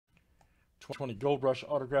20 Gold Rush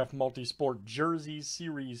Autograph Multi-Sport Jersey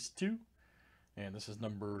Series 2. And this is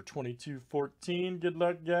number 2214. Good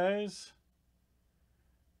luck, guys.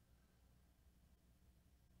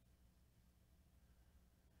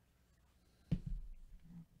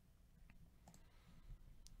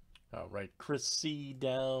 All right, Chris C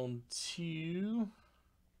down to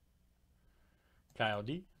Kyle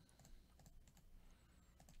D.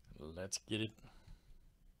 Let's get it.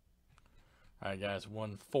 All right, guys,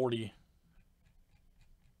 140.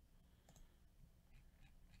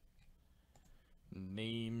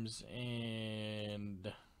 Names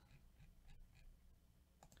and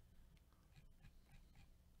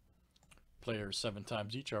players 7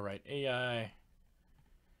 times each. All right, AI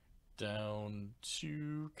down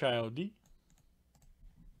to Kyle D.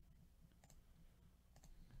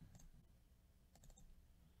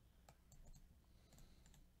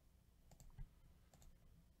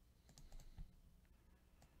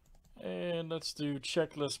 And let's do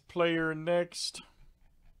checklist player next.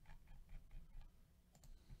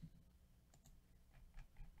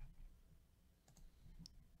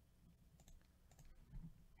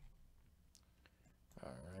 All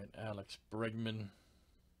right, Alex Bregman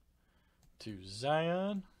to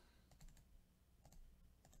Zion.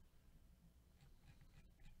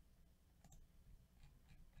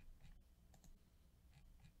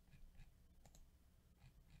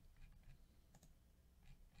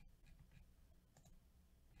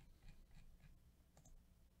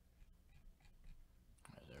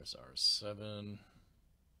 There's our 7.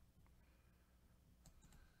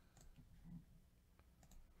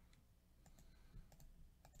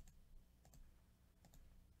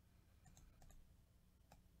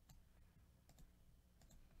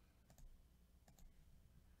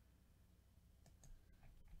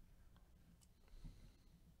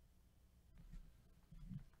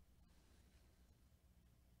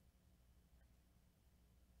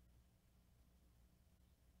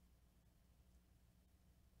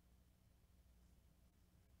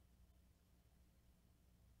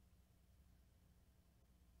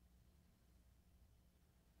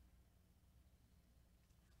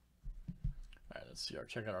 All right, let's see.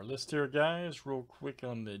 Check out our list here, guys. Real quick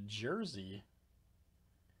on the jersey.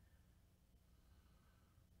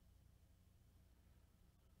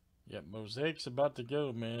 Yep, Mosaic's about to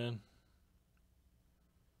go, man.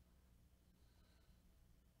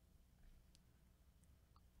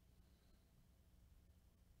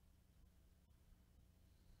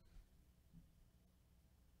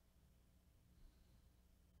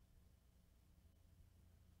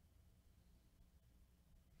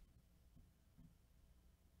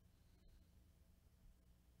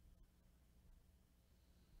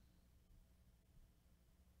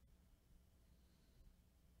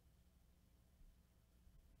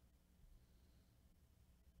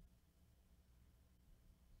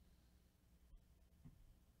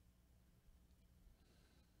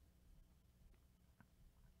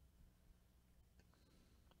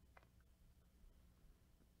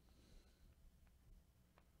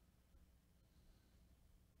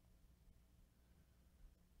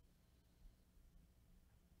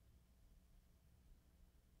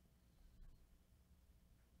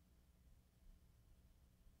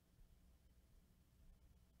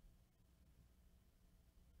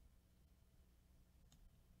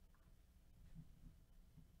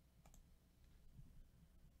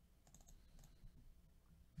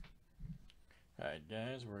 All right,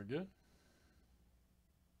 guys, we're good.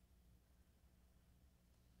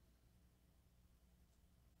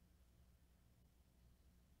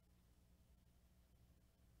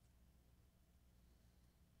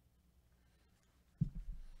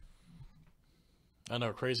 I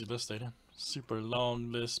know, crazy list, Aiden. Super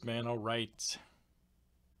long list, man. All right.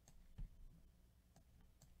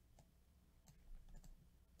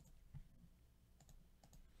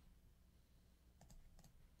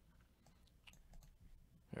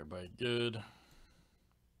 Everybody good.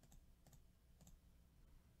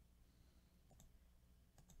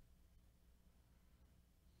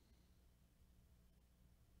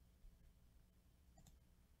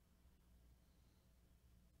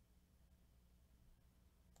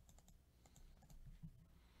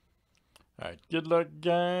 All right, good luck,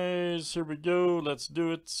 guys. Here we go. Let's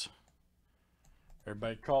do it.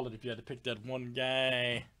 Everybody call it if you had to pick that one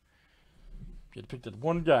guy. If you had to pick that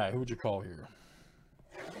one guy, who would you call here?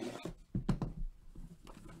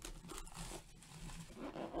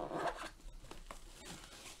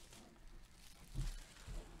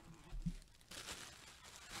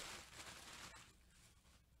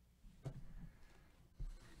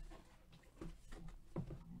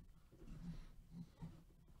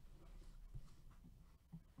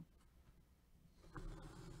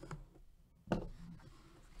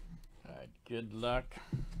 Good luck.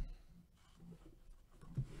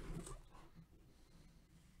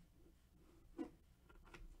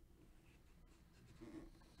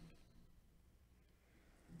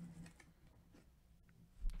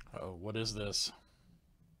 Oh, what is this?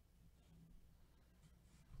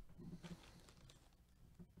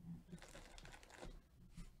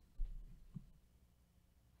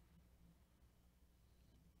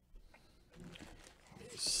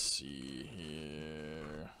 Let's see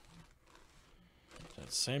here.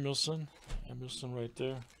 That's Samuelson. Samuelson right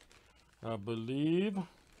there. I believe.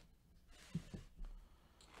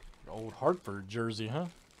 Old Hartford jersey, huh?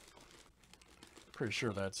 Pretty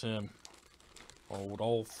sure that's him. Old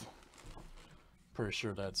Ulf. Pretty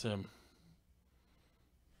sure that's him.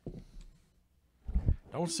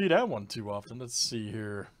 Don't see that one too often. Let's see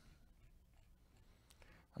here.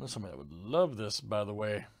 I know somebody that would love this, by the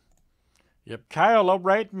way. Yep, Kyle, all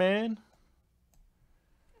right, man.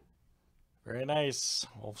 Very nice.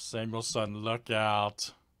 Ulf Samuelson, look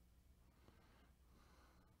out.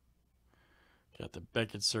 Got the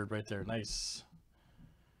Beckett cert right there. Nice.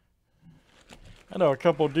 I know a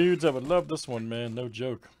couple dudes that would love this one, man. No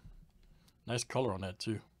joke. Nice color on that,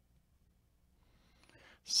 too.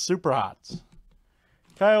 Super hot.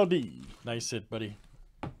 Kyle D. Nice hit, buddy.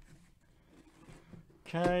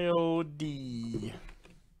 Kyle D.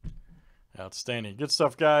 Outstanding. Good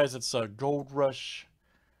stuff, guys. It's a Gold Rush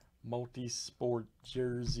Multi-Sport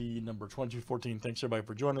Jersey number 2014. Thanks, everybody,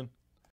 for joining.